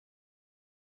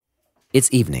It's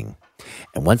evening,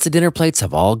 and once the dinner plates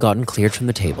have all gotten cleared from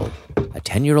the table, a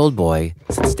 10-year-old boy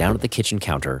sits down at the kitchen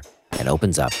counter and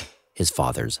opens up his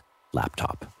father's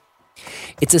laptop.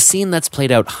 It's a scene that's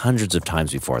played out hundreds of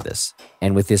times before this,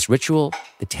 and with this ritual,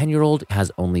 the 10-year-old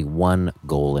has only one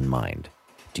goal in mind: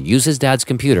 to use his dad's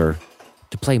computer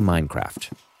to play Minecraft.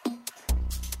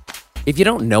 If you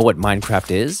don't know what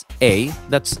Minecraft is, A,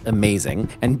 that's amazing,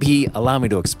 and B, allow me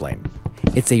to explain.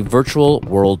 It's a virtual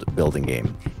world building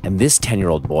game, and this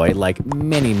 10-year-old boy, like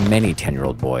many, many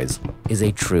 10-year-old boys, is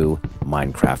a true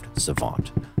Minecraft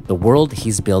savant. The world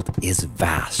he's built is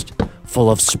vast, full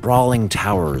of sprawling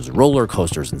towers, roller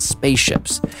coasters, and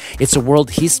spaceships. It's a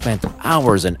world he's spent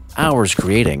hours and hours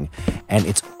creating, and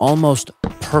it's almost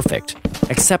perfect,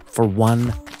 except for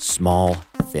one small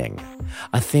thing.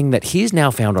 A thing that he's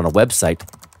now found on a website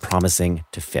promising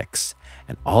to fix.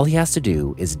 And all he has to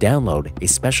do is download a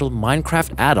special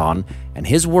Minecraft add-on, and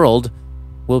his world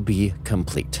will be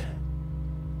complete.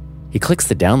 He clicks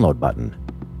the download button,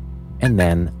 and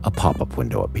then a pop-up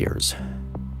window appears.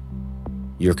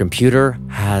 Your computer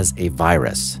has a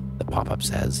virus, the pop-up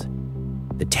says.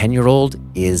 The 10-year-old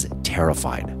is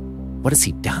terrified. What has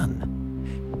he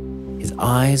done? His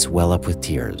eyes well up with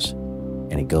tears,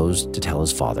 and he goes to tell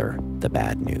his father the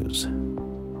bad news.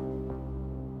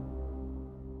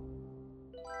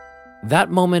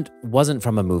 That moment wasn't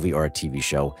from a movie or a TV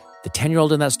show. The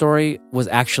 10-year-old in that story was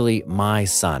actually my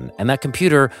son, and that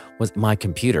computer was my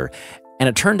computer. And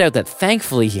it turned out that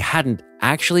thankfully he hadn't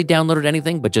actually downloaded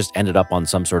anything, but just ended up on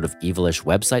some sort of evilish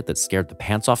website that scared the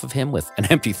pants off of him with an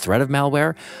empty thread of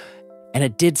malware. And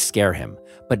it did scare him,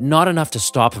 but not enough to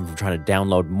stop him from trying to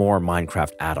download more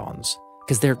Minecraft add-ons.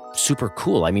 Because they're super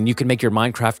cool. I mean, you can make your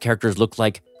Minecraft characters look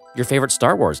like your favorite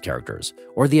Star Wars characters,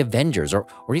 or the Avengers, or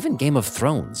even Game of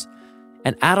Thrones.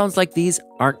 And add-ons like these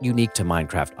aren't unique to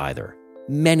Minecraft either.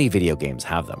 Many video games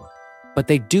have them, but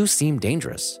they do seem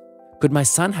dangerous. Could my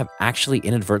son have actually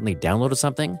inadvertently downloaded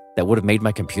something that would have made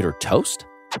my computer toast?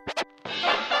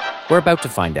 We're about to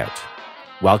find out.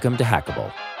 Welcome to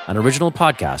Hackable, an original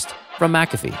podcast from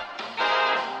McAfee.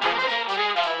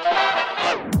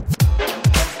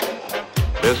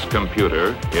 This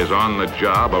computer is on the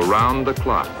job around the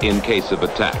clock in case of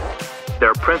attack.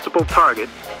 Their principal target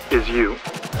is you.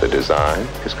 The design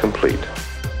is complete,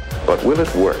 but will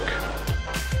it work?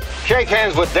 Shake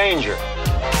hands with danger.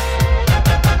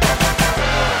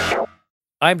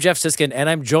 I'm Jeff Siskin, and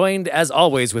I'm joined, as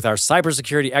always, with our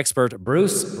cybersecurity expert,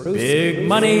 Bruce Big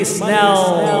Money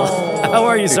Snell. How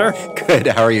are you, sir? Good.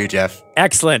 How are you, Jeff?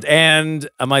 Excellent. And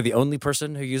am I the only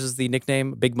person who uses the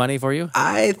nickname Big Money for you?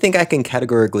 I think I can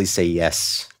categorically say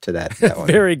yes to that one.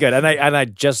 Very good. And I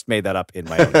just made that up in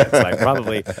my own head, so I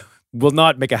probably will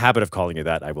not make a habit of calling you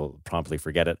that. I will promptly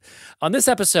forget it. On this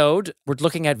episode, we're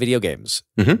looking at video games.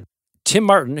 Mm-hmm. Tim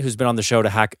Martin, who's been on the show to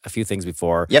hack a few things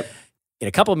before, in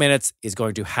a couple of minutes is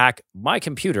going to hack my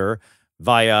computer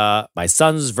via my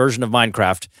son's version of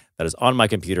Minecraft that is on my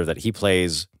computer that he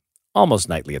plays almost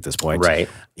nightly at this point. Right.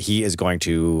 He is going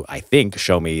to, I think,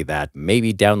 show me that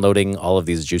maybe downloading all of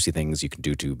these juicy things you can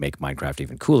do to make Minecraft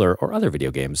even cooler, or other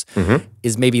video games,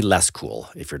 is maybe less cool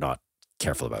if you're not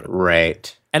careful about it.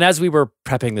 Right. And as we were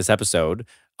prepping this episode,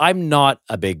 I'm not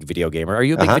a big video gamer. Are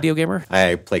you a big video gamer?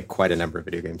 I play quite a number of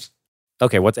video games.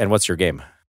 Okay, what's your game?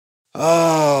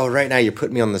 Oh, right now you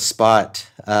put me on the spot.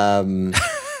 I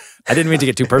didn't mean to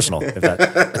get too personal.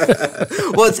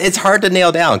 Well, it's hard to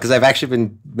nail down because I've actually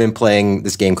been playing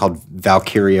this game called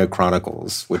Valkyria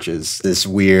Chronicles, which is this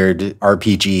weird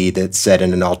RPG that's set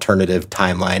in an alternative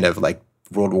timeline of like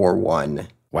World War I.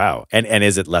 Wow. And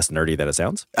is it less nerdy than it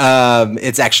sounds?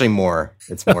 It's actually more.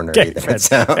 It's more nerdy than it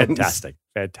sounds.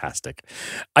 Fantastic.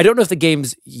 I don't know if the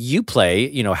games you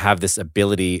play, have this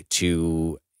ability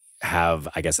to have,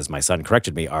 I guess as my son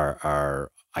corrected me, are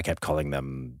I kept calling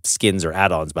them skins or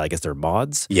add-ons, but I guess they're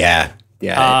mods. Yeah.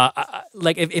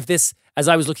 Like if this, as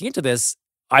I was looking into this,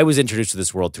 I was introduced to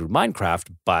this world through Minecraft,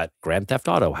 but Grand Theft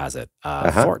Auto has it.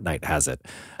 Fortnite has it.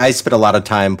 I spent a lot of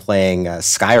time playing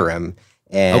Skyrim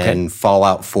and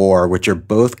Fallout 4, which are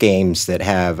both games that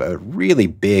have a really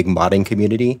big modding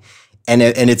community. And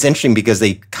it's interesting because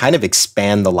they kind of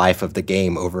expand the life of the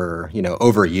game over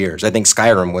years. I think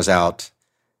Skyrim was out,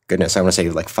 goodness, I want to say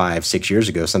like 5-6 years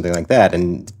ago, something like that.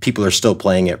 And people are still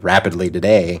playing it rapidly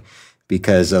today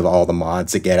because of all the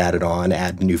mods that get added on,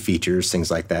 add new features, things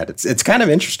like that. It's kind of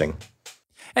interesting.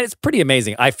 And it's pretty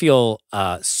amazing. I feel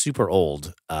super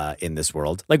old in this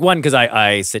world. Like one, because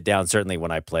I sit down, certainly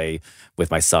when I play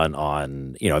with my son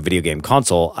on, a video game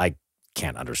console, I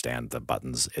can't understand the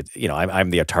buttons. I'm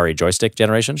the Atari joystick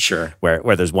generation. Sure.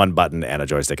 Where there's one button and a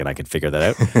joystick and I can figure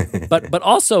that out. but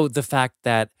also the fact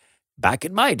that back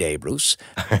in my day, Bruce,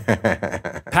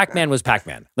 Pac-Man was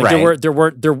Pac-Man. Like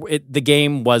Right. the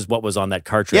game was what was on that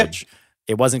cartridge. Yep.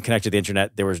 It wasn't connected to the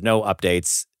internet. There was no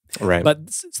updates. Right. But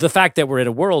the fact that we're in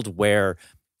a world where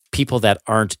people that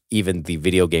aren't even the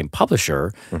video game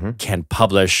publisher can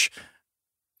publish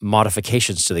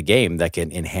modifications to the game that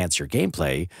can enhance your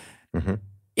gameplay,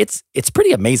 it's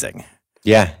pretty amazing.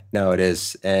 Yeah, no, it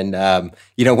is. And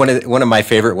one of my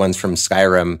favorite ones from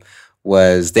Skyrim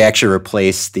was they actually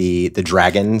replaced the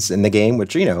dragons in the game,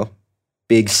 which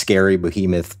big scary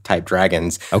behemoth type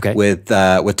dragons, with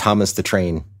Thomas the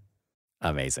Train.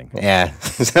 Amazing. Yeah,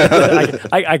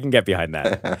 I can get behind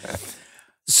that.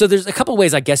 So there's a couple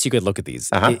ways I guess you could look at these.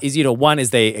 One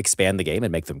is they expand the game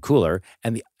and make them cooler,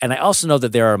 and I also know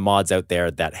that there are mods out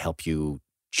there that help you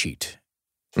cheat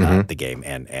the game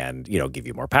and give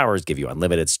you more powers, give you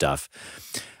unlimited stuff.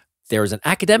 There was an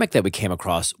academic that we came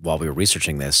across while we were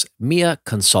researching this, Mia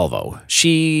Consalvo.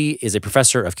 She is a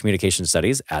professor of communication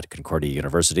studies at Concordia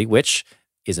University, which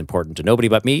is important to nobody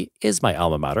but me, is my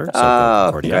alma mater. So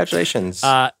Concordia. Congratulations.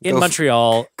 In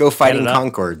Montreal. Go Fighting Canada.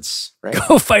 Concords, right?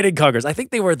 Go Fighting Concords. I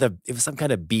think they were it was some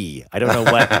kind of bee. I don't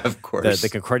know what. Of course. The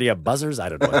Concordia Buzzers. I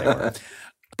don't know what they were.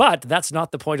 But that's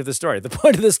not the point of the story. The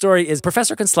point of the story is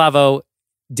Professor Consalvo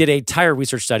did an entire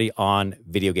research study on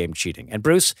video game cheating. And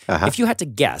Bruce, if you had to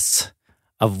guess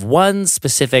of one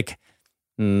specific,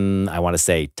 I want to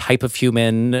say type of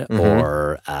human,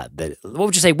 or what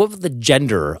would you say? What would the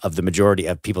gender of the majority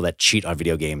of people that cheat on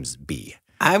video games be?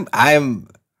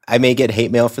 I may get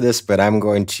hate mail for this, but I'm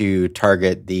going to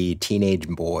target the teenage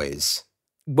boys.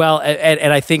 Well,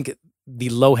 and I think the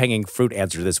low-hanging fruit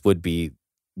answer to this would be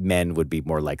men would be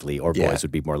more likely, or boys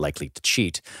would be more likely to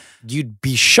cheat. You'd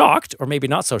be shocked, or maybe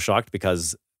not so shocked,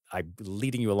 because I'm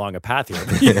leading you along a path here.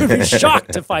 You'd be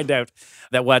shocked to find out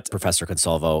that what Professor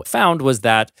Consalvo found was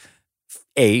that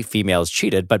A, females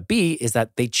cheated, but B, is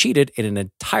that they cheated in an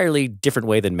entirely different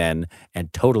way than men,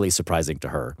 and totally surprising to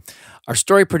her. Our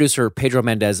story producer, Pedro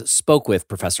Mendez, spoke with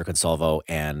Professor Consalvo,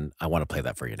 and I want to play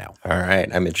that for you now. All right,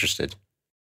 I'm interested.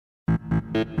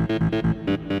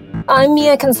 I'm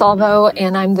Mia Consalvo,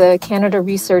 and I'm the Canada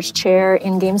Research Chair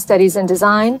in Game Studies and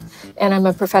Design, and I'm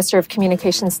a professor of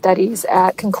communication studies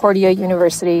at Concordia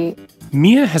University.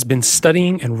 Mia has been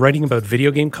studying and writing about video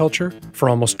game culture for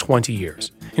almost 20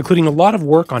 years, including a lot of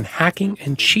work on hacking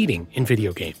and cheating in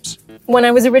video games. When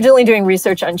I was originally doing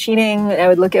research on cheating, I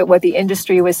would look at what the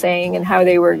industry was saying and how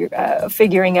they were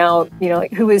figuring out,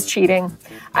 who is cheating.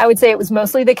 I would say it was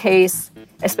mostly the case,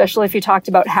 especially if you talked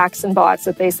about hacks and bots,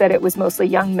 that they said it was mostly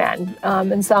young men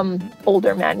and some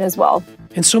older men as well.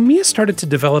 And so Mia started to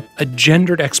develop a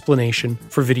gendered explanation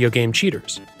for video game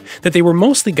cheaters, that they were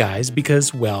mostly guys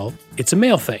because, well, it's a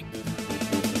male thing.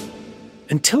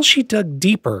 Until she dug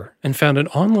deeper and found an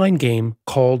online game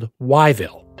called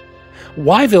Yville.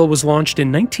 Yville was launched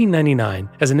in 1999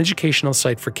 as an educational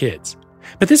site for kids.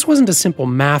 But this wasn't a simple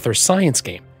math or science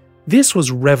game. This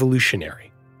was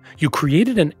revolutionary. You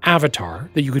created an avatar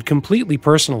that you could completely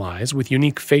personalize with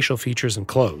unique facial features and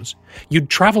clothes. You'd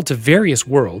travel to various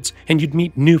worlds and you'd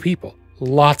meet new people,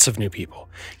 lots of new people.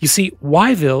 You see,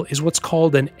 Yville is what's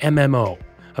called an MMO,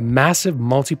 a massive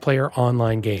multiplayer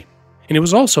online game. And it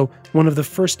was also one of the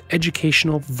first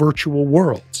educational virtual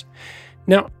worlds.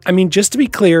 Now, just to be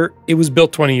clear, it was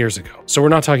built 20 years ago, so we're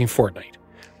not talking Fortnite.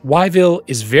 Yville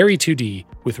is very 2D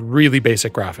with really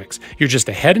basic graphics. You're just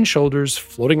a head and shoulders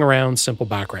floating around simple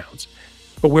backgrounds.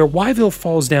 But where Yville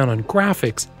falls down on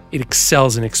graphics, it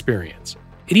excels in experience.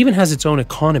 It even has its own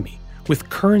economy, with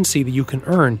currency that you can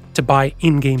earn to buy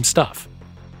in-game stuff.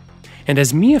 And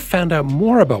as Mia found out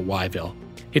more about Yville,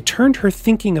 it turned her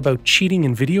thinking about cheating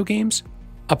in video games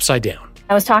upside down.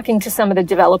 I was talking to some of the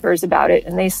developers about it,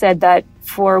 and they said that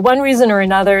for one reason or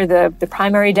another, the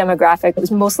primary demographic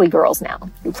was mostly girls now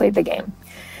who played the game.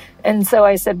 And so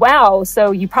I said, wow,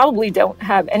 so you probably don't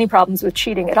have any problems with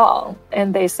cheating at all.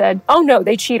 And they said, oh no,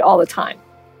 they cheat all the time.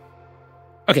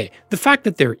 Okay, the fact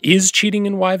that there is cheating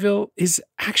in Yville is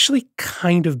actually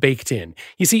kind of baked in.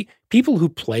 You see, people who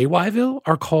play Yville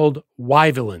are called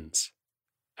Yvillains.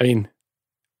 Yvillains.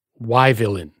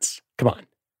 Come on.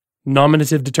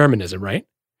 Nominative determinism, right?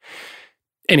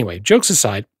 Anyway, jokes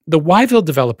aside, the Yville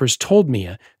developers told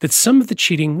Mia that some of the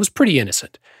cheating was pretty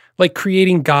innocent, like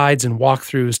creating guides and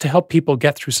walkthroughs to help people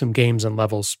get through some games and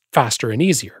levels faster and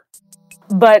easier.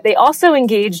 But they also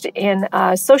engaged in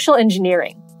social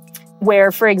engineering,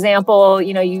 where, for example,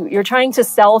 you're trying to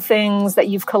sell things that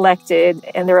you've collected,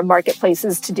 and there are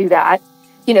marketplaces to do that.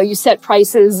 You set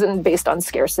prices and based on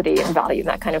scarcity and value and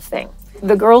that kind of thing.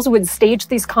 The girls would stage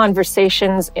these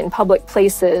conversations in public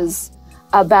places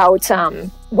about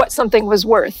what something was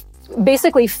worth,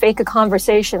 basically fake a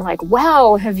conversation like,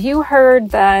 wow, have you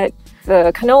heard that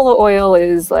the canola oil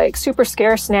is like super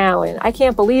scarce now and I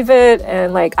can't believe it,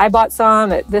 and like I bought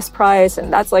some at this price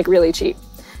and that's like really cheap.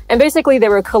 And basically they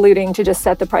were colluding to just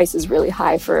set the prices really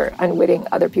high for unwitting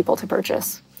other people to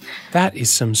purchase. That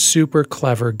is some super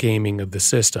clever gaming of the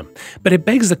system. But it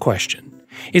begs the question,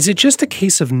 is it just a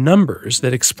case of numbers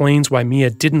that explains why Mia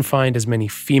didn't find as many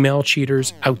female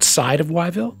cheaters outside of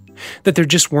Yville? That there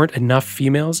just weren't enough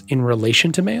females in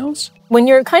relation to males? When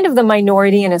you're kind of the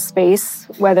minority in a space,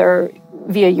 whether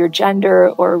via your gender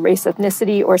or race,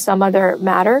 ethnicity, or some other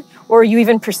matter, or you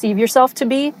even perceive yourself to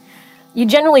be, you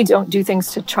generally don't do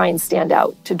things to try and stand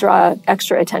out, to draw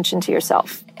extra attention to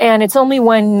yourself. And it's only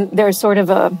when there's sort of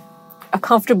a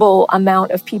comfortable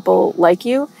amount of people like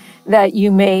you that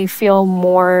you may feel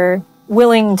more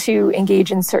willing to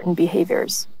engage in certain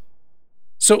behaviors.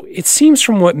 So it seems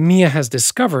from what Mia has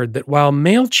discovered that while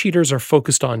male cheaters are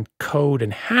focused on code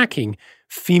and hacking,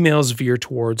 females veer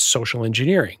towards social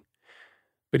engineering.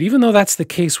 But even though that's the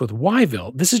case with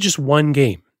Yville, this is just one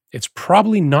game. It's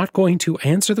probably not going to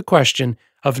answer the question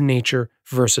of nature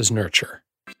versus nurture.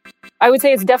 I would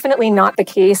say it's definitely not the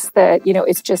case that,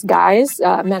 it's just guys,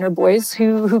 men or boys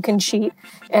who can cheat,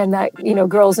 and that,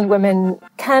 girls and women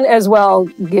can as well,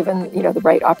 given, the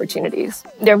right opportunities.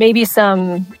 There may be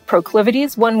some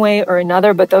proclivities one way or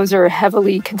another, but those are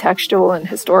heavily contextual and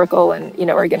historical and,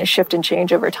 are going to shift and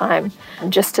change over time.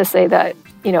 And just to say that,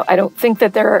 I don't think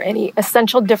that there are any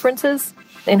essential differences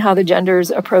in how the genders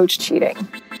approach cheating.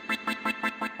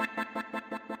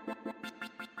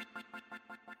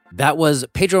 That was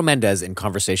Pedro Mendez in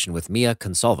conversation with Mia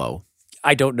Consalvo.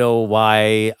 I don't know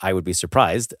why I would be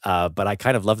surprised, but I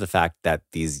kind of love the fact that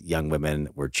these young women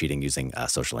were cheating using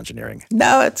social engineering.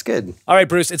 No, it's good. All right,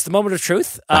 Bruce, it's the moment of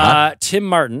truth. Tim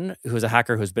Martin, who's a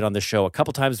hacker who's been on the show a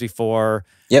couple times before,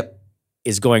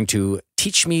 is going to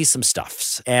teach me some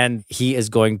stuffs. And he is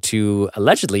going to,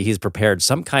 allegedly, he's prepared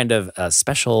some kind of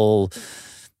special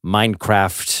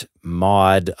Minecraft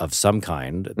mod of some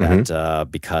kind that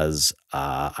because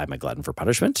I'm a glutton for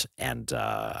punishment and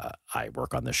I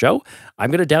work on the show,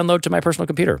 I'm going to download to my personal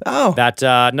computer. That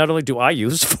not only do I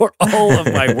use for all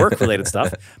of my work-related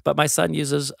stuff, but my son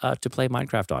uses to play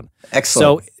Minecraft on.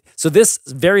 Excellent. So this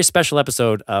very special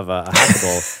episode of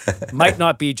Hackable might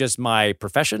not be just my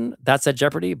profession that's at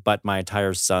jeopardy, but my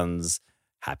entire son's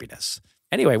happiness.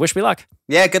 Anyway, wish me luck.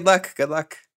 Yeah, good luck. Good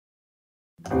luck.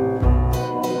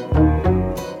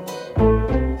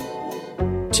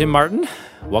 Tim Martin,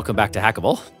 welcome back to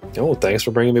Hackable. Oh, thanks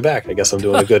for bringing me back. I guess I'm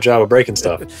doing a good job of breaking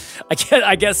stuff.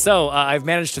 I guess so. I've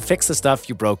managed to fix the stuff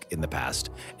you broke in the past.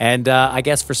 And I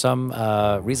guess for some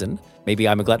reason, maybe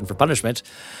I'm a glutton for punishment,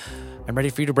 I'm ready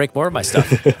for you to break more of my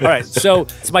stuff. All right, so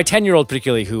it's my 10-year-old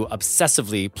particularly who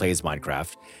obsessively plays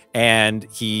Minecraft. And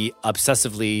he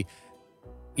obsessively,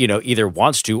 either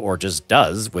wants to or just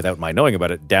does, without my knowing about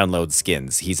it, download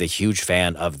skins. He's a huge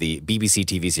fan of the BBC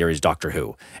TV series Doctor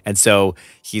Who. And so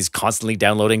he's constantly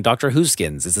downloading Doctor Who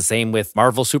skins. It's the same with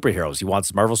Marvel superheroes. He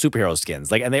wants Marvel superhero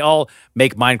skins. And they all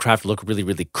make Minecraft look really,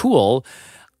 really cool.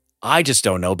 I just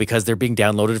don't know because they're being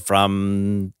downloaded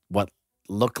from what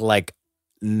look like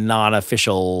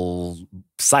non-official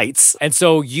sites. And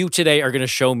so you today are going to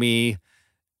show me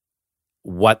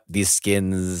what these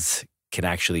skins can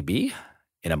actually be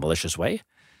in a malicious way.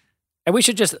 And we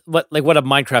should just, what a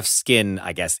Minecraft skin,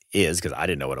 I guess, is, because I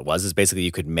didn't know what it was, is basically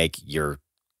you could make you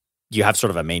have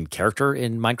sort of a main character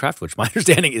in Minecraft, which my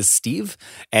understanding is Steve.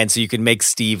 And so you can make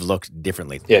Steve look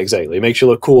differently. Yeah, exactly. It makes you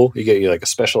look cool. You get like a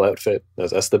special outfit.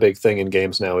 That's the big thing in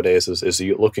games nowadays is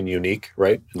you looking unique,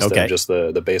 right? Instead of just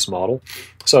the base model.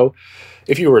 So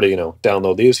if you were to,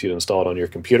 download these, you'd install it on your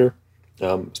computer.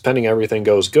 Pending everything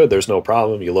goes good, there's no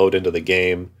problem. You load into the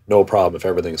game, no problem if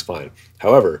everything's fine.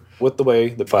 However, with the way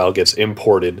the file gets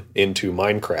imported into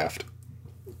Minecraft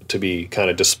to be kind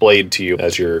of displayed to you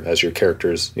as your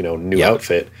character's new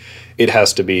outfit, it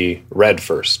has to be read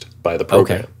first by the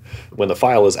program. When the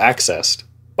file is accessed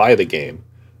by the game,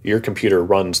 your computer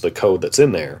runs the code that's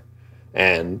in there.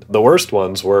 And the worst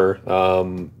ones were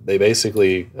they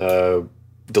basically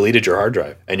deleted your hard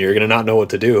drive, and you're going to not know what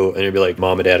to do, and you'll be like,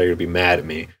 Mom and Dad are going to be mad at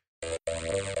me.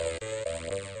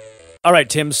 All right,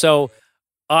 Tim, so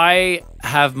I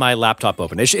have my laptop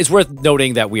open. It's worth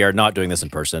noting that we are not doing this in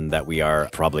person, that we are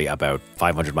probably about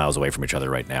 500 miles away from each other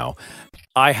right now.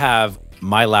 I have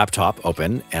my laptop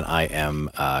open, and I am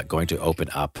going to open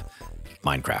up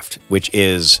Minecraft, which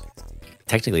is,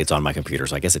 technically it's on my computer,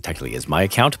 so I guess it technically is my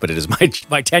account, but it is my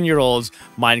 10-year-old's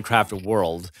Minecraft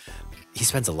world. He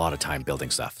spends a lot of time building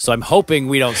stuff, so I'm hoping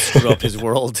we don't screw up his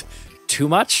world too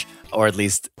much, Or at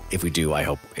least if we do, I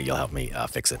hope you'll help me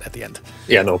fix it at the end.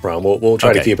 Yeah, no problem. We'll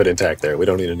try to keep it intact there. We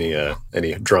don't need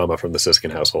any drama from the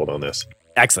Siskin household on this.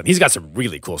 Excellent. He's got some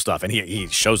really cool stuff, and he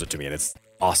shows it to me, and it's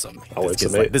awesome. Oh, it's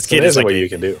amazing. Like, this kid is like what you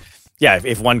can do. Yeah,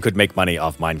 if one could make money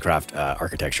off Minecraft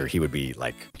architecture, he would be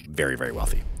like very, very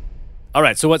wealthy. All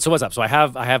right, so what's up? So I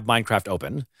have Minecraft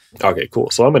open. Okay, cool.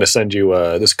 So I'm going to send you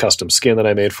this custom skin that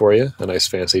I made for you, a nice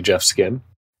fancy Jeff skin.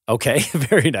 Okay,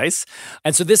 very nice.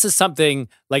 And so this is something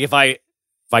like if I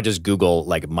just Google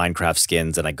like Minecraft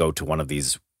skins and I go to one of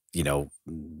these,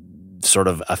 sort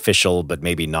of official but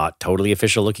maybe not totally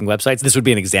official looking websites, this would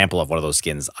be an example of one of those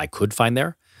skins I could find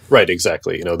there. Right,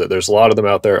 exactly. There's a lot of them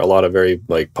out there, a lot of very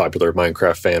like popular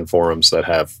Minecraft fan forums that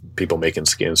have people making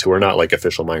skins who are not like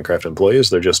official Minecraft employees.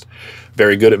 They're just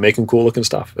very good at making cool looking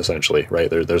stuff, essentially, right?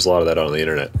 There's a lot of that on the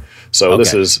internet. So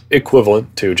This is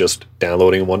equivalent to just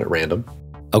downloading one at random.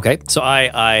 Okay, so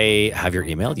I have your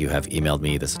email. You have emailed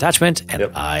me this attachment, and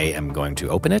I am going to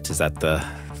open it. Is that the...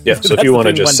 Yeah, so if you want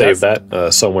to just save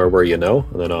that somewhere where you know,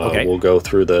 and then we'll go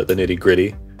through the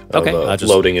nitty-gritty of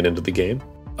loading it into the game.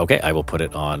 Okay, I'll just put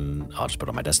it on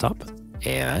my desktop.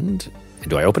 And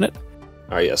do I open it?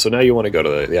 All right, yeah, so now you want to go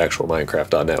to the actual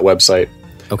Minecraft.net website.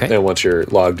 Okay. Then once you're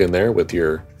logged in there with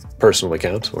your personal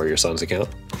account or your son's account,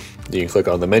 you can click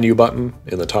on the menu button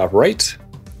in the top right.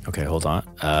 Okay, hold on.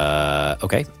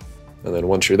 Okay. And then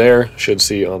once you're there, should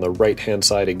see on the right-hand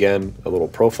side again a little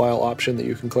profile option that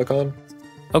you can click on.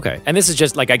 Okay, and this is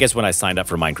just like, I guess when I signed up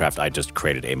for Minecraft, I just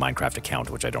created a Minecraft account,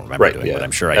 which I don't remember doing, but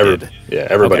I'm sure I did. Yeah,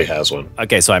 everybody has one.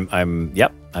 Okay, so I'm there.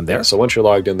 Yeah, so once you're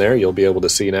logged in there, you'll be able to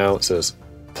see now it says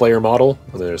player model,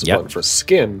 and then there's a button for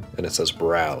skin, and it says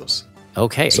browse.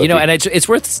 Okay, so and it's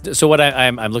worth. So what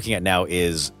I'm looking at now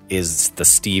is the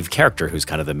Steve character, who's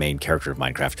kind of the main character of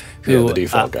Minecraft, the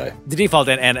default guy. The default,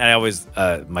 and I always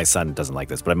my son doesn't like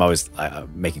this, but I'm always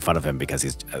making fun of him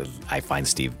because I find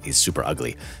Steve he's super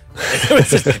ugly.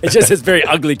 it's just this very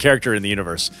ugly character in the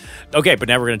universe. Okay, but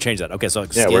now we're going to change that. Okay, so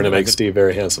we're going to make Steve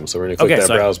very handsome. So we're going to click that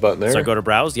browse button there. So I go to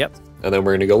browse. Yep, and then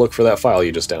we're going to go look for that file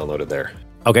you just downloaded there.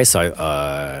 Okay, so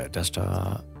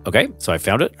desktop. Okay, so I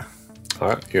found it. All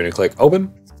right, you're going to click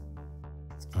open.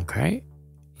 Okay.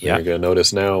 Yeah. You're going to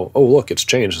notice now, oh, look, it's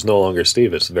changed. It's no longer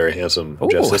Steve. It's a very handsome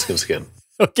Jeff Siskin skin.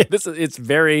 Okay, it's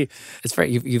very,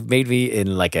 you've made me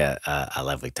in like a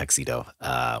lovely tuxedo,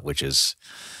 which is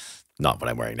not what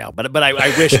I'm wearing now, but I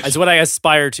wish, it's what I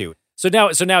aspire to. So now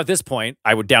at this point,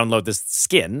 I would download this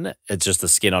skin. It's just the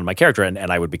skin on my character, and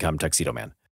I would become Tuxedo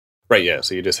Man. Right, yeah.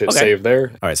 So you just hit save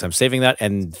there. All right, so I'm saving that,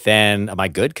 and then am I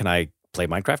good? Can I play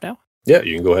Minecraft now? Yeah,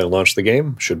 you can go ahead and launch the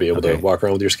game. Should be able to walk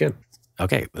around with your skin.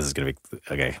 Okay, this is going to be...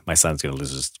 Okay, my son's going to lose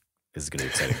his... This is going to be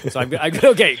exciting. So I'm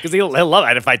okay, because he'll love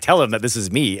it if I tell him that this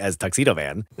is me as Tuxedo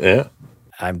Man. Yeah.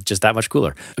 I'm just that much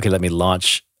cooler. Okay, let me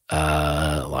launch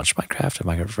Minecraft. Am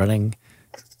I running?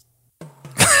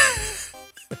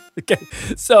 Okay,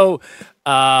 so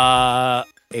a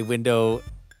window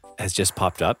has just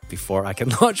popped up before I can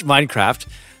launch Minecraft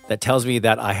that tells me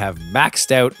that I have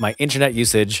maxed out my internet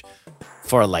usage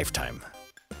for a lifetime.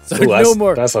 So no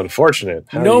more. That's unfortunate.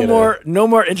 No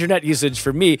more internet usage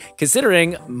for me,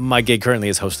 considering my gig currently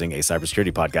is hosting a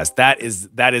cybersecurity podcast.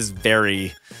 That is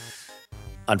very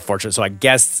unfortunate. So I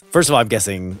guess, first of all, I'm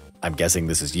guessing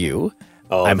this is you.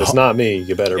 Oh, if it's not me,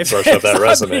 you better brush up that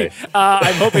resume.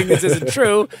 I'm hoping this isn't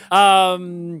true.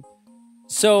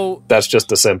 So that's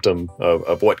just a symptom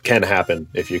of what can happen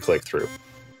if you click through.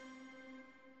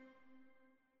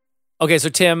 Okay, so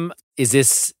Tim, is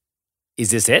this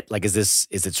it? Like, is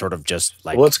it sort of just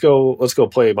like... Let's go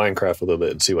play Minecraft a little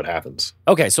bit and see what happens.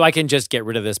 Okay, so I can just get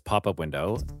rid of this pop-up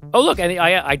window. Oh, look, and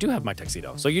I do have my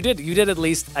tuxedo. So you did at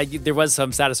least, there was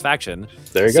some satisfaction.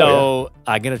 There you go. So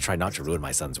yeah. I'm going to try not to ruin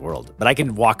my son's world. But I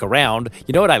can walk around.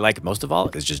 You know what I like most of all?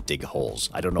 Is just dig holes.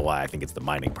 I don't know why. I think it's the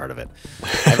mining part of it.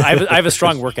 I have a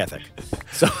strong work ethic.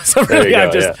 So really,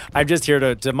 I'm just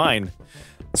here to mine.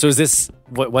 So is this,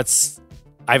 what's...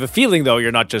 I have a feeling, though,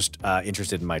 you're not just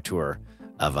interested in my tour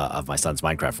of my son's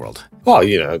Minecraft world. Well,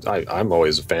 I'm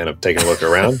always a fan of taking a look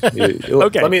around.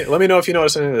 Okay. Let me know if you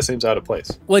notice anything that seems out of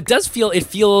place. Well, it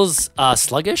feels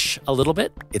sluggish a little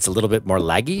bit. It's a little bit more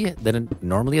laggy than it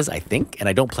normally is, I think. And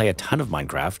I don't play a ton of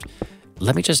Minecraft.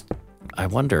 I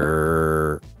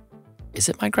wonder, is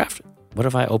it Minecraft? What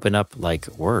if I open up like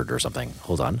Word or something?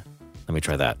 Hold on. Let me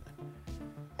try that.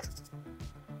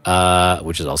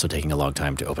 Which is also taking a long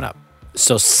time to open up.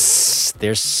 So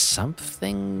there's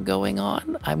something going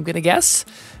on, I'm going to guess.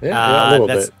 Yeah, a little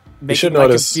bit. You should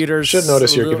notice your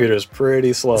computer is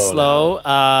pretty slow.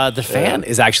 The fan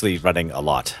is actually running a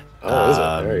lot. Oh, is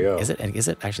it? There you go. Is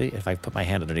it actually? If I put my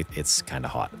hand underneath, it's kind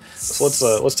of hot. So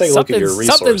let's take a look at your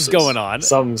resources. Something's going on.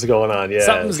 Something's going on. Yeah,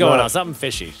 something's going on. Something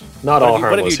fishy. Not all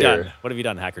harmless. What have you here. done? What have you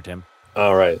done, Hacker Tim?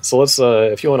 All right. So let's.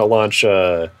 If you want to launch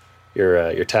your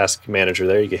task manager,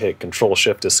 there you can hit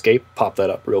Control-Shift-Escape. Pop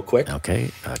that up real quick. Okay.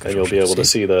 And you'll be able to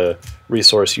see the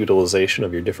resource utilization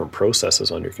of your different processes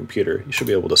on your computer. You should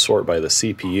be able to sort by the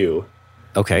CPU.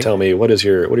 Okay. Tell me what are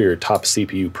your top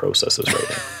CPU processes right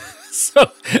now?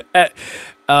 So,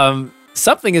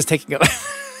 something is taking up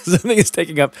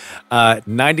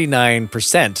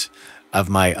 99% of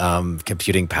my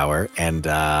computing power, and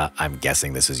I'm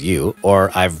guessing this is you, or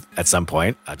I've at some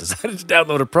point decided to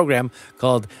download a program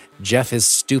called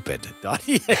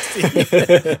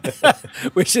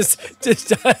JeffIsStupid.exe, which is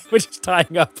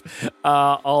tying up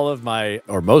all of my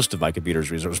or most of my computer's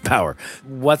resource power.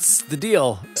 What's the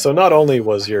deal? So not only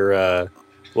was your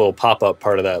little pop-up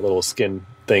part of that little skin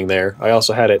thing there, I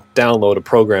also had it download a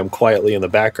program quietly in the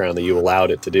background that you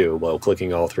allowed it to do while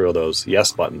clicking all through those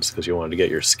yes buttons because you wanted to get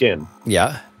your skin.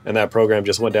 Yeah. And that program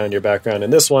just went down your background.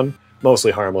 And this one,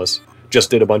 mostly harmless,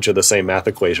 just did a bunch of the same math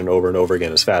equation over and over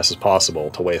again as fast as possible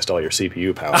to waste all your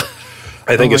CPU power.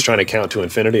 I think it's trying to count to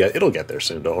infinity. It'll get there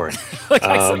soon, don't worry.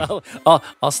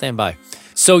 I'll stand by.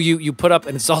 So you put up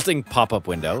an insulting pop-up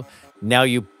window. Now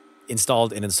you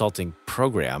installed an insulting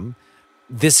program.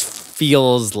 This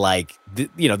feels like,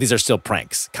 these are still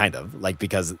pranks, kind of, like,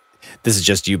 because this is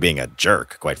just you being a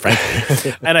jerk, quite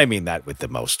frankly. And I mean that with the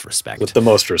most respect. With the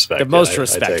most respect. The most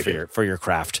respect for your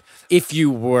craft. If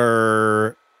you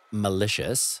were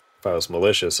malicious. If I was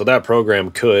malicious. So that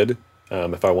program could,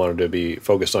 if I wanted to be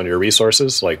focused on your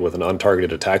resources, like with an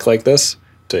untargeted attack like this,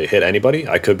 to hit anybody,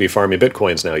 I could be farming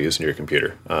Bitcoins now using your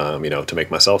computer, to make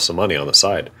myself some money on the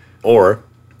side. Or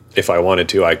if I wanted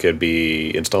to, I could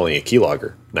be installing a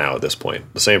keylogger now at this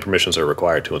point. The same permissions are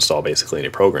required to install basically any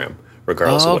program,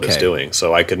 regardless of what it's doing.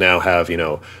 So I could now have,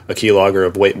 a keylogger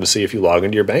of waiting to see if you log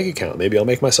into your bank account. Maybe I'll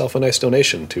make myself a nice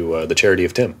donation to the charity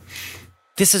of Tim.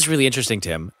 This is really interesting,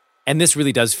 Tim. And this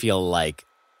really does feel like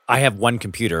I have one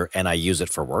computer and I use it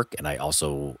for work. And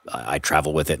I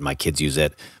travel with it. And my kids use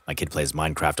it. My kid plays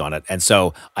Minecraft on it. And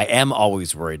so I am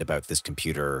always worried about this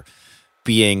computer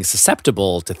being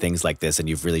susceptible to things like this, and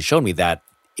you've really shown me that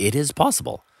it is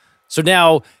possible. So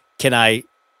now, can I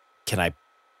clean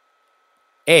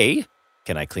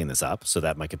this up so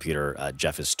that my computer,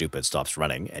 Jeff is Stupid, stops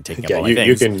running and taking up all my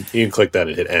things? You can click that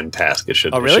and hit end task. It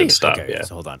should, really? It should stop. Okay, yeah.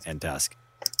 So hold on, end task.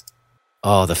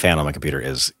 Oh, the fan on my computer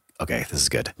is okay. This is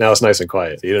good. Now it's nice and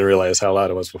quiet. You didn't realize how loud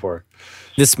it was before.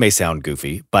 This may sound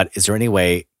goofy, but is there any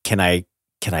way? Can I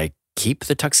keep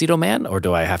the Tuxedo Man, or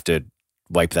do I have to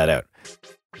wipe that out?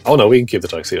 Oh no, we can keep the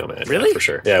Tuxedo Man. Really? Yeah, for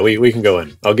sure. Yeah, we can go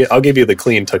in. I'll give you the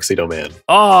clean Tuxedo Man.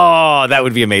 Oh, that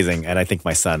would be amazing. And I think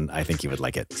my son, he would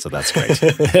like it. So that's great.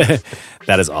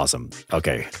 That is awesome.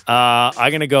 Okay.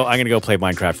 I'm gonna go play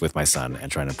Minecraft with my son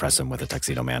and try and impress him with a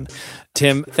Tuxedo Man.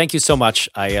 Tim, thank you so much.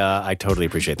 I totally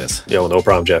appreciate this. Yeah, well, no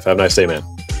problem, Jeff. Have a nice day, man.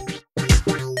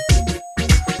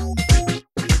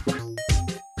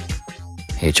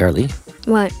 Hey, Charlie.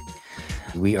 What?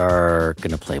 We are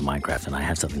going to play Minecraft, and I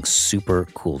have something super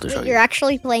cool to show you. You're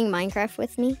actually playing Minecraft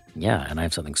with me? Yeah, and I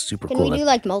have something super cool. Can we do,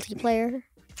 multiplayer?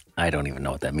 I don't even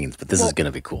know what that means, but this is going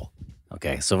to be cool.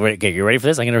 Okay, so you ready for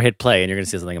this? I'm going to hit play, and you're going to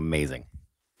see something amazing.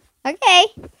 Okay.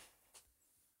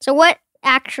 So what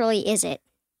actually is it?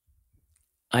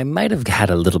 I might have had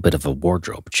a little bit of a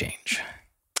wardrobe change.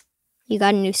 You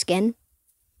got a new skin?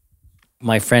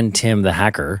 My friend Tim, the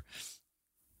hacker,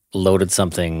 loaded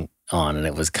something on, and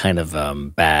it was kind of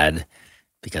bad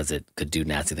because it could do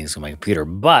nasty things to my computer.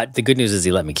 But the good news is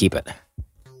he let me keep it.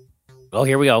 Well,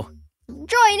 here we go.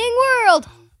 Joining world!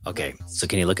 Okay, so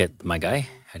can you look at my guy?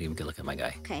 How do you look at my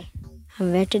guy? Okay,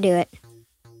 I'm about to do it.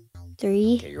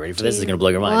 3. Okay, you ready for this? It's going to blow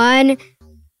your mind. 1.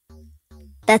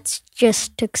 That's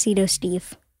just Tuxedo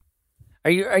Steve.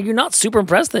 Are you not super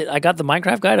impressed that I got the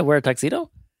Minecraft guy to wear a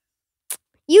tuxedo?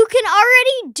 You can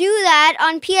already do that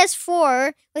on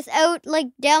PS4 without,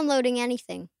 downloading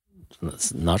anything.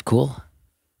 That's not cool?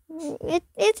 It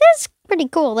is pretty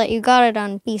cool that you got it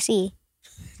on PC.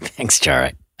 Thanks,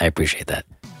 Char. I appreciate that.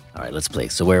 All right, let's play.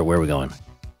 So where are we going?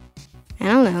 I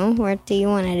don't know. What do you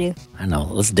want to do? I don't know.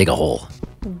 Let's dig a hole.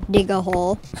 Dig a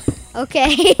hole.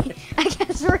 Okay. I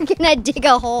guess we're going to dig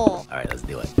a hole. All right, let's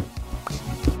do it.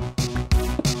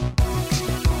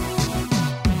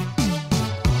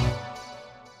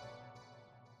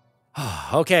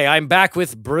 Okay, I'm back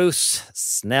with Bruce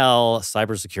Snell,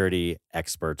 cybersecurity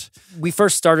expert. We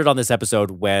first started on this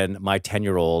episode when my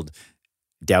 10-year-old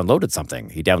downloaded something.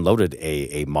 He downloaded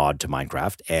a mod to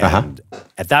Minecraft. And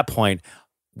at that point,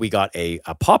 we got a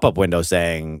pop-up window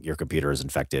saying your computer is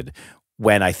infected,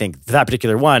 when I think that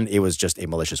particular one, it was just a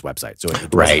malicious website. So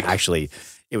it wasn't actually,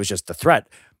 it was just the threat.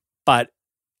 But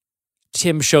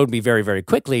Tim showed me very, very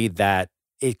quickly that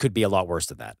it could be a lot worse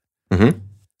than that. Mm-hmm.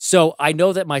 So I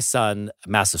know that my son, a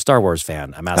massive Star Wars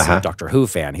fan, a massive Doctor Who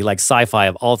fan, he likes sci-fi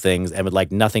of all things and would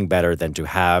like nothing better than to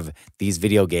have these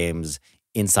video games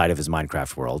inside of his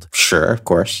Minecraft world. Sure, of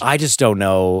course. I just don't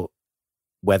know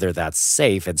whether that's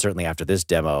safe. And certainly after this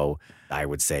demo, I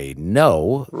would say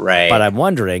no. Right. But I'm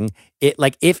wondering,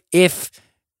 if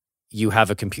you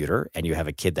have a computer and you have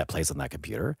a kid that plays on that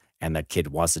computer and that kid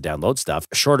wants to download stuff,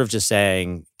 short of just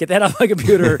saying, get that off my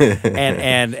computer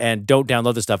and don't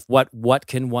download the stuff, what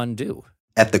can one do?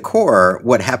 At the core,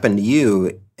 what happened to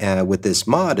you with this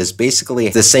mod is basically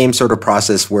the same sort of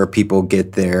process where people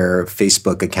get their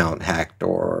Facebook account hacked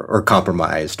or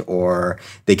compromised, or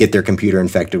they get their computer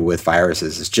infected with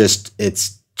viruses.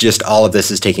 It's just all of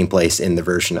this is taking place in the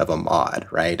version of a mod,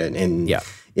 right? And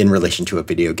in relation to a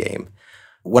video game.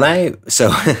 I'm going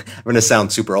to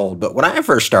sound super old, but when I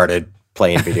first started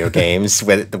playing video games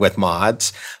with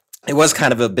mods, it was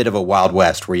kind of a bit of a Wild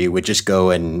West where you would just go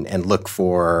and look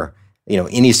for,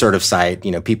 any sort of site.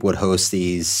 People would host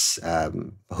these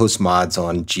host mods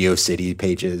on GeoCity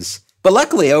pages. But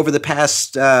luckily, over the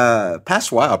past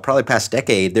while, probably past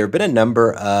decade, there have been a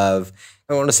number of,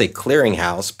 I don't want to say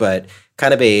clearinghouse, but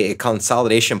kind of a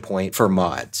consolidation point for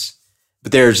mods.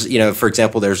 But there's, for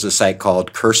example, there's a site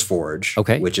called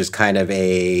CurseForge, which is kind of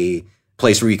a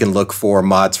place where you can look for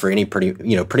mods for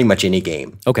pretty much any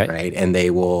game. Okay. Right. And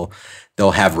they'll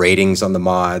have ratings on the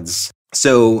mods.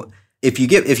 So if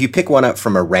you pick one up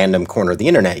from a random corner of the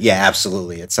internet, yeah,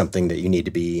 absolutely. It's something that you need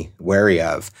to be wary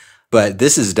of. But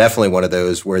this is definitely one of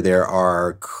those where there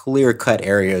are clear-cut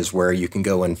areas where you can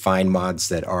go and find mods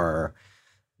that are,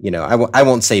 I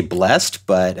won't say blessed,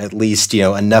 but at least,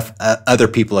 enough other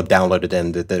people have downloaded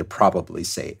them that they're probably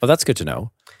safe. Oh, that's good to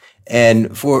know. And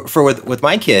with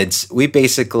my kids, we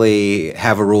basically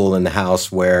have a rule in the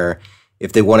house where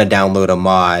if they want to download a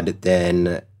mod,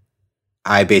 then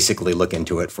I basically look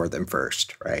into it for them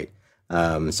first, right?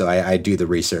 So I do the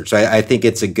research. So I think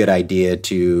it's a good idea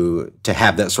to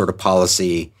have that sort of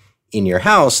policy in your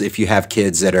house if you have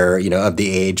kids that are, of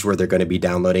the age where they're going to be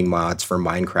downloading mods for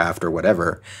Minecraft or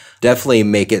whatever. Definitely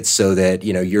make it so that,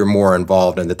 you're more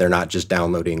involved and that they're not just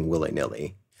downloading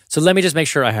willy-nilly. So let me just make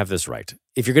sure I have this right.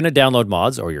 If you're going to download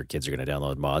mods, or your kids are going to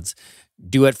download mods,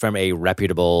 do it from a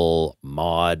reputable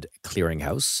mod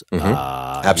clearinghouse.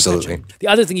 Mm-hmm. Absolutely. The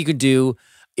other thing you can do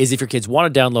is if your kids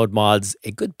want to download mods,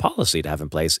 a good policy to have in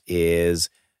place is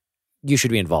you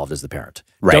should be involved as the parent.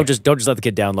 Right. Don't just let the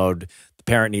kid download. The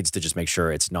parent needs to just make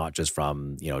sure it's not just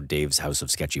from, Dave's House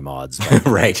of Sketchy Mods.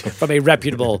 Right. From a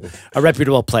reputable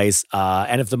place.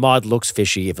 And if the mod looks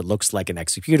fishy, if it looks like an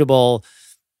executable,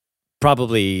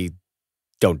 probably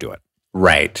don't do it.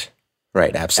 Right.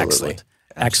 Absolutely.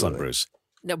 Excellent, Bruce.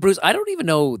 Now, Bruce, I don't even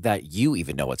know that you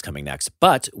even know what's coming next,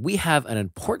 but we have an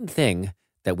important thing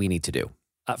that we need to do.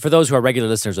 For those who are regular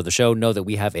listeners of the show, know that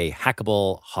we have a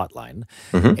hackable hotline,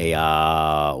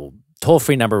 a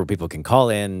toll-free number where people can call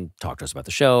in, talk to us about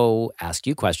the show, ask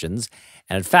you questions.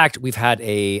 And in fact, we've had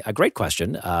a great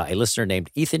question. A listener named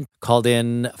Ethan called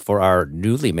in for our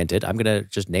newly minted, I'm going to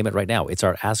just name it right now. It's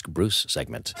our Ask Bruce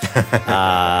segment.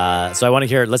 So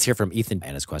let's hear from Ethan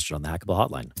and his question on the hackable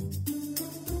hotline.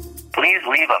 Please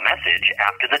leave a message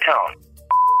after the tone.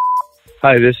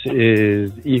 Hi, this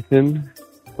is Ethan.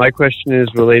 My question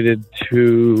is related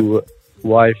to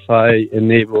Wi-Fi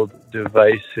enabled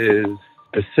devices,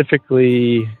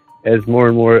 specifically as more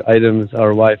and more items are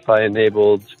Wi-Fi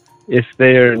enabled. If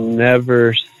they are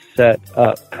never set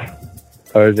up,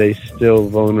 are they still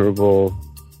vulnerable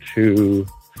to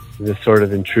the sort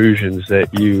of intrusions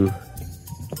that you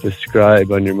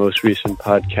describe on your most recent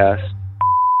podcast?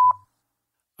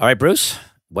 All right, Bruce.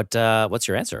 What's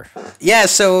your answer? Yeah,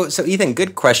 so Ethan,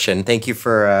 good question. Thank you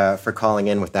for calling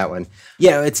in with that one.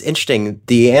 Yeah, it's interesting.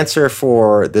 The answer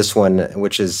for this one,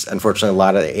 which is unfortunately a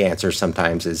lot of the answers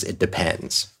sometimes, is it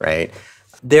depends, right?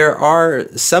 There are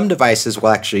some devices will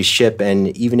actually ship,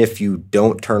 and even if you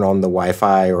don't turn on the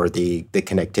Wi-Fi or the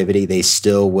connectivity, they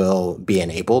still will be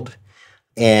enabled.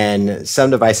 And some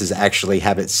devices actually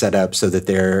have it set up so that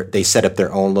they set up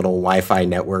their own little Wi-Fi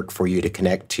network for you to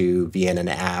connect to via an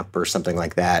app or something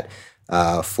like that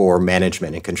for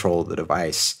management and control of the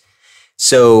device.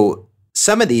 So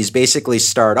some of these basically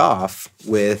start off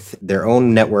with their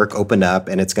own network opened up,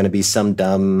 and it's going to be some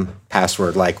dumb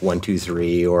password like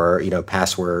 123 or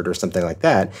password or something like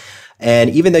that.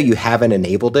 And even though you haven't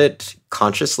enabled it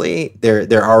consciously,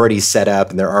 they're already set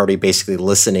up and they're already basically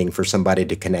listening for somebody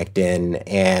to connect in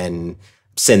and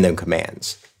send them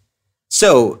commands.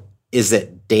 So is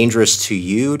it dangerous to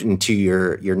you and to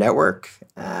your network?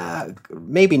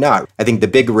 Maybe not. I think the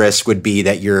big risk would be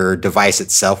that your device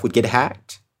itself would get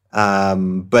hacked.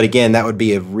 But again, that would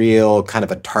be a real kind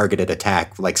of a targeted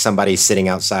attack, like somebody sitting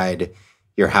outside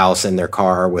your house in their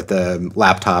car with a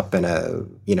laptop and a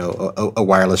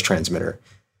wireless transmitter,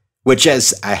 which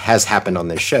has happened on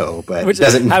this show, but which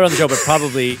doesn't happen on the show, but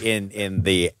probably in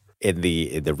the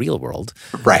real world,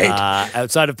 right?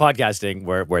 Outside of podcasting,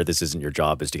 where this isn't your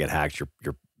job, is to get hacked.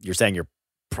 You're saying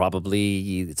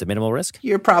it's a minimal risk.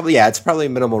 It's probably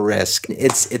minimal risk.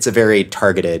 It's a very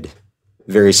targeted,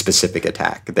 very specific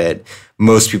attack that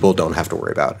most people don't have to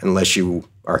worry about unless you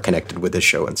are connected with this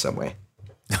show in some way.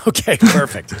 Okay,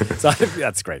 perfect. So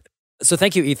that's great. So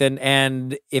thank you, Ethan.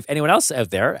 And if anyone else out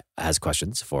there has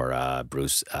questions for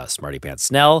Bruce Smarty Pants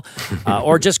Snell,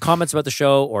 or just comments about the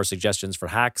show or suggestions for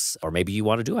hacks, or maybe you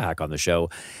want to do a hack on the show,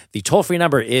 the toll-free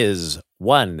number is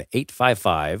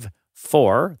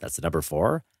 1-855-4, that's the number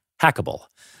 4, hackable.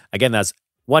 Again, that's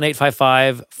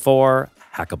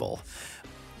 1-855-4-hackable.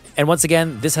 And once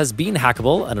again, this has been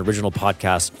Hackable, an original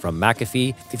podcast from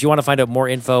McAfee. If you want to find out more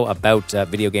info about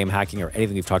video game hacking or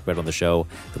anything we've talked about on the show,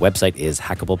 the website is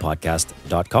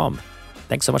hackablepodcast.com.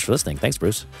 Thanks so much for listening. Thanks,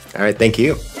 Bruce. All right, thank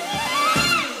you.